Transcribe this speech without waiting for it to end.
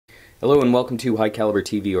Hello and welcome to High Caliber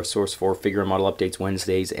TV, your source for figure and model updates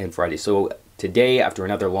Wednesdays and Fridays. So today, after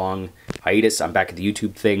another long hiatus, I'm back at the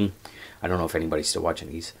YouTube thing. I don't know if anybody's still watching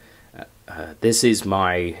these. This is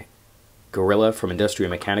my Gorilla from Industria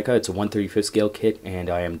Mechanika. It's a 1/35 scale kit, and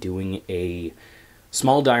I am doing a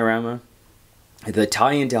small diorama. The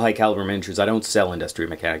tie-in to High Caliber Miniatures, I don't sell Industria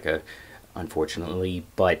Mechanika, unfortunately,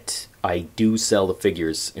 but I do sell the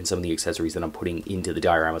figures and some of the accessories that I'm putting into the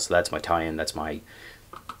diorama, so that's my tie-in, that's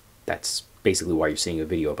basically why you're seeing a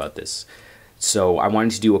video about this. So I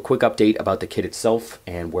wanted to do a quick update about the kit itself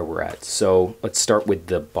and where we're at. So let's start with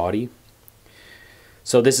the body.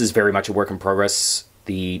 So this is very much a work in progress.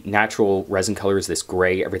 The natural resin color is this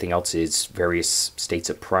gray, everything else is various states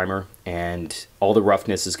of primer, and all the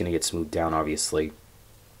roughness is going to get smoothed down, obviously.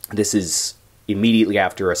 This is immediately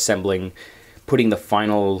after assembling, putting the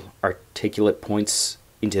final articulate points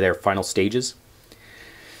into their final stages.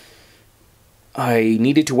 I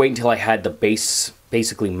needed to wait until I had the base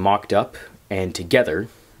basically mocked up and together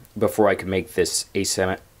before I could make this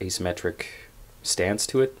asymmetric stance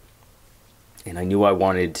to it. And I knew I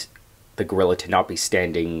wanted the Gorilla to not be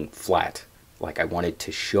standing flat. Like, I wanted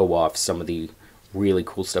to show off some of the really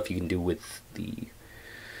cool stuff you can do with the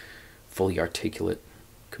fully articulate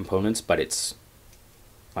components, but it's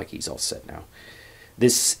like he's all set now.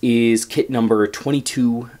 This is kit number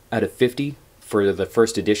 22 out of 50 for the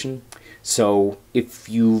first edition. So if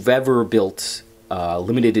you've ever built a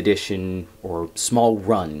limited edition or small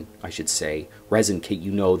run, I should say, resin kit,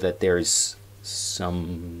 you know that there's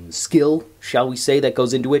some skill, shall we say, that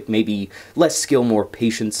goes into it. Maybe less skill, more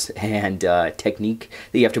patience and technique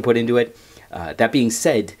that you have to put into it. That being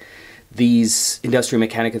said, these Industria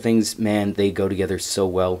Mechanika things, man, they go together so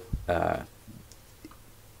well.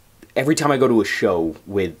 Every time I go to a show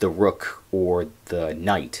with the Rook or the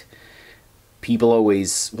Knight, people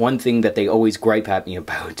always, one thing that they always gripe at me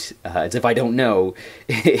about, as if I don't know,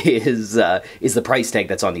 is the price tag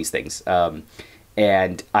that's on these things.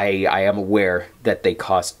 And I am aware that they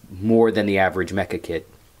cost more than the average mecha kit,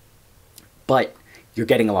 but you're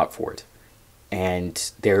getting a lot for it.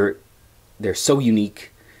 And they're so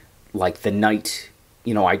unique. Like the Knight,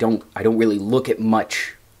 you know, I don't really look at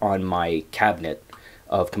much on my cabinet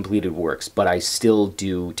of completed works, but I still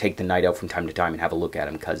do take the Knight out from time to time and have a look at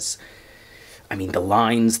them, because I mean, the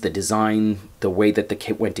lines, the design, the way that the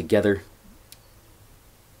kit went together,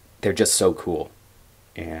 they're just so cool.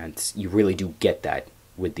 And you really do get that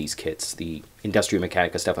with these kits. The Industria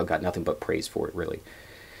Mechanika stuff, I've got nothing but praise for it, really.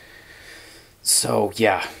 So,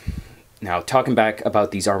 yeah. Now, talking back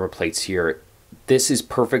about these armor plates here, this is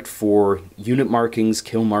perfect for unit markings,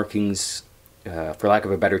 kill markings, for lack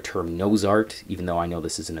of a better term, nose art, even though I know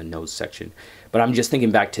this isn't a nose section. But I'm just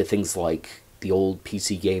thinking back to things like the old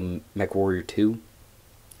PC game MechWarrior 2.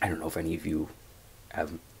 I don't know if any of you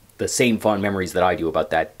have the same fond memories that I do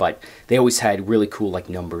about that, but they always had really cool, like,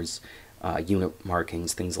 numbers, unit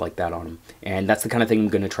markings, things like that on them. And that's the kind of thing I'm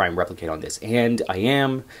going to try and replicate on this. And I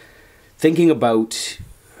am thinking about,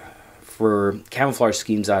 for camouflage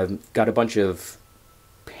schemes, I've got a bunch of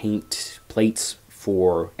paint plates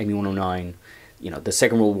for ME-109, you know, the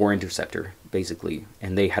Second World War Interceptor, basically,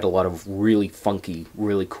 and they had a lot of really funky,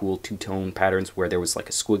 really cool two-tone patterns where there was like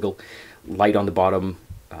a squiggle, light on the bottom,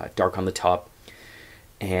 dark on the top,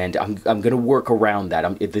 and I'm going to work around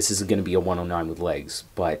that. This isn't going to be a 109 with legs,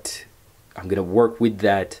 but I'm going to work with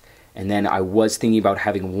that. And then I was thinking about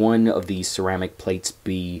having one of these ceramic plates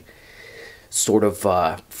be sort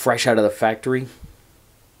of fresh out of the factory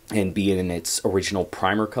and be in its original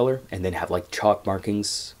primer color, and then have like chalk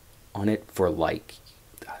markings on it for like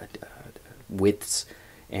widths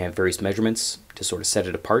and various measurements to sort of set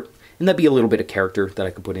it apart, and that'd be a little bit of character that I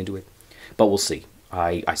could put into it, but we'll see.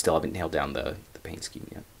 I still haven't nailed down the paint scheme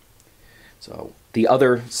yet. So the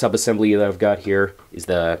other sub-assembly that I've got here is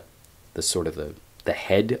the sort of the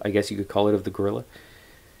head, I guess you could call it, of the Gorilla.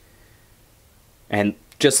 And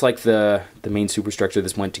just like the main superstructure,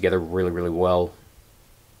 this went together really, really well.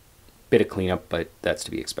 Bit of cleanup, but that's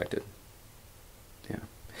to be expected. Yeah.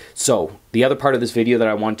 So, the other part of this video that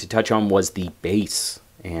I wanted to touch on was the base,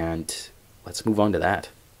 and let's move on to that.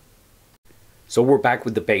 So we're back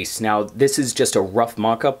with the base. Now, this is just a rough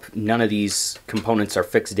mock-up. None of these components are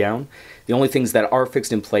fixed down. The only things that are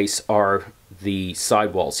fixed in place are the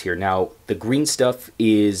sidewalls here. Now, the green stuff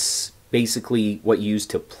is basically what you use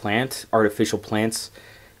to plant artificial plants.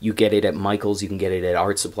 You get it at Michael's, you can get it at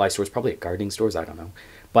art supply stores, probably at gardening stores, I don't know.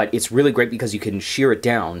 But it's really great because you can shear it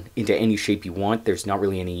down into any shape you want. There's not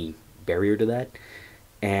really any barrier to that.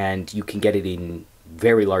 And you can get it in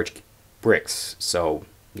very large bricks. So,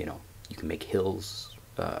 you know, you can make hills,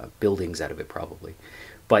 buildings out of it probably.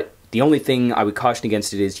 But The only thing I would caution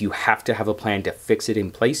against it is you have to have a plan to fix it in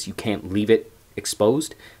place. You can't leave it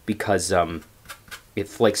exposed because it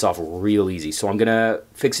flakes off real easy. So I'm going to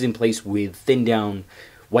fix it in place with thin down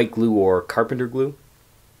white glue or carpenter glue,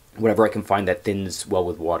 whatever I can find that thins well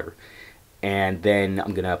with water. And then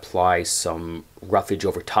I'm going to apply some roughage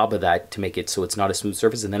over top of that to make it so it's not a smooth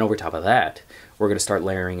surface. And then over top of that, we're going to start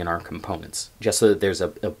layering in our components, just so that there's a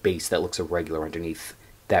base that looks irregular underneath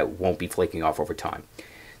that won't be flaking off over time.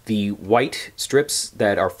 The white strips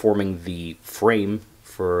that are forming the frame,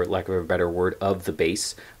 for lack of a better word, of the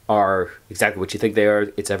base are exactly what you think they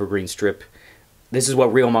are. It's evergreen strip. This is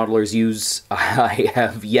what real modelers use. I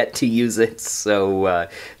have yet to use it, so,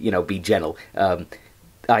 you know, be gentle.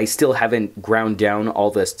 I still haven't ground down all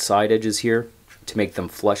the side edges here to make them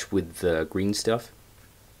flush with the green stuff.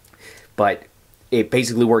 But it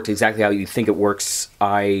basically worked exactly how you think it works.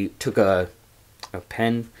 I took a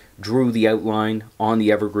pen, drew the outline on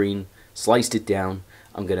the evergreen, sliced it down.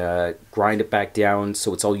 I'm going to grind it back down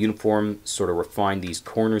so it's all uniform, sort of refine these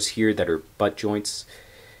corners here that are butt joints.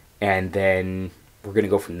 And then we're going to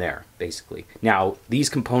go from there, basically. Now, these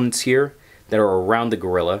components here that are around the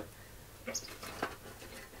gorilla, let's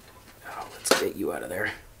get you out of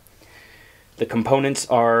there. The components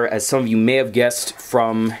are, as some of you may have guessed,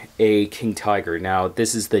 from a King Tiger. Now,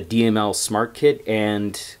 this is the DML Smart Kit,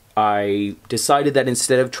 and I decided that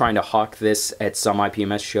instead of trying to hawk this at some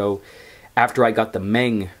IPMS show, after I got the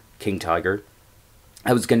Meng King Tiger,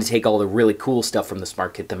 I was going to take all the really cool stuff from the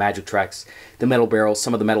Smart Kit, the magic tracks, the metal barrels,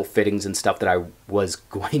 some of the metal fittings and stuff that I was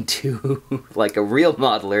going to, like a real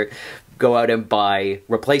modeler, go out and buy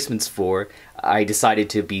replacements for. I decided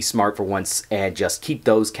to be smart for once and just keep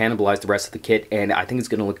those, cannibalize the rest of the kit, and I think it's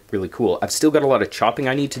going to look really cool. I've still got a lot of chopping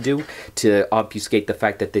I need to do to obfuscate the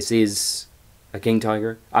fact that this is a King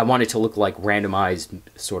Tiger. I want it to look like randomized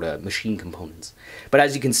sort of machine components. But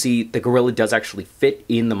as you can see, the gorilla does actually fit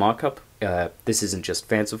in the mock-up. This isn't just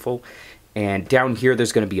fanciful. And down here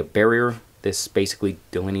there's going to be a barrier. This basically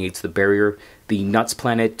delineates the barrier. The Nuts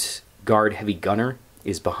Planet Guard Heavy Gunner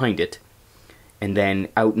is behind it. And then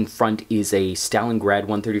out in front is a Stalingrad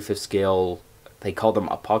 1/35 scale, they call them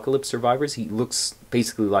Apocalypse Survivors. He looks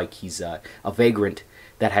basically like he's a vagrant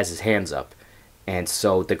that has his hands up. And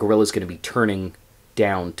so the gorilla's going to be turning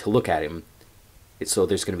down to look at him. So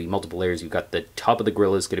there's going to be multiple layers. You've got the top of the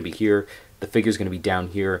gorilla is going to be here, the figure's going to be down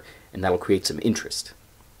here, and that'll create some interest.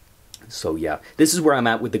 So yeah, this is where I'm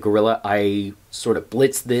at with the gorilla. I sort of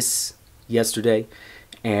blitzed this yesterday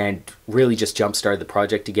and really just jump-started the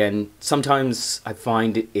project again. Sometimes I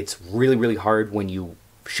find it's really, really hard when you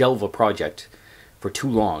shelve a project for too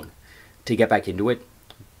long to get back into it.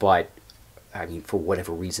 But, I mean, for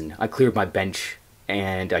whatever reason, I cleared my bench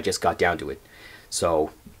and I just got down to it.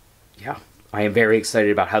 So, yeah, I am very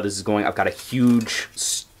excited about how this is going. I've got a huge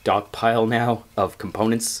stockpile now of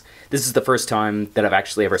components. This is the first time that I've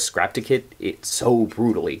actually ever scrapped a kit. It's so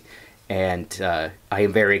brutally. And I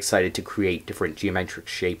am very excited to create different geometric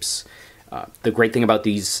shapes. The great thing about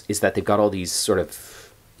these is that they've got all these sort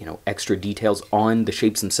of, you know, extra details on the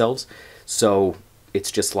shapes themselves. So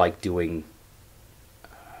it's just like doing,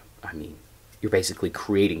 I mean, you're basically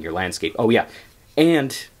creating your landscape. Oh yeah,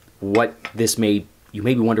 and what this may, you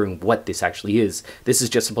may be wondering what this actually is. This is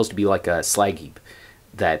just supposed to be like a slag heap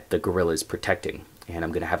that the gorilla is protecting. And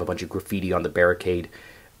I'm going to have a bunch of graffiti on the barricade.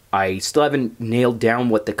 I still haven't nailed down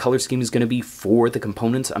what the color scheme is going to be for the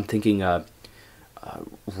components. I'm thinking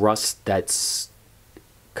rust that's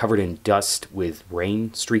covered in dust with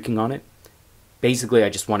rain streaking on it. Basically, I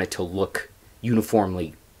just want it to look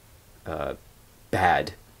uniformly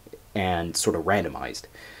bad and sort of randomized.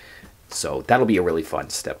 So that'll be a really fun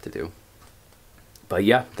step to do. But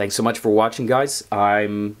yeah, thanks so much for watching, guys.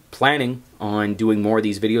 I'm planning on doing more of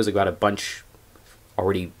these videos. I've got a bunch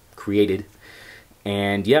already created.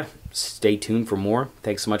 And yeah, stay tuned for more.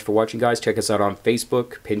 Thanks so much for watching, guys. Check us out on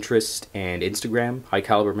Facebook, Pinterest, and Instagram, High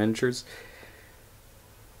Caliber Miniatures.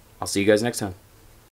 I'll see you guys next time.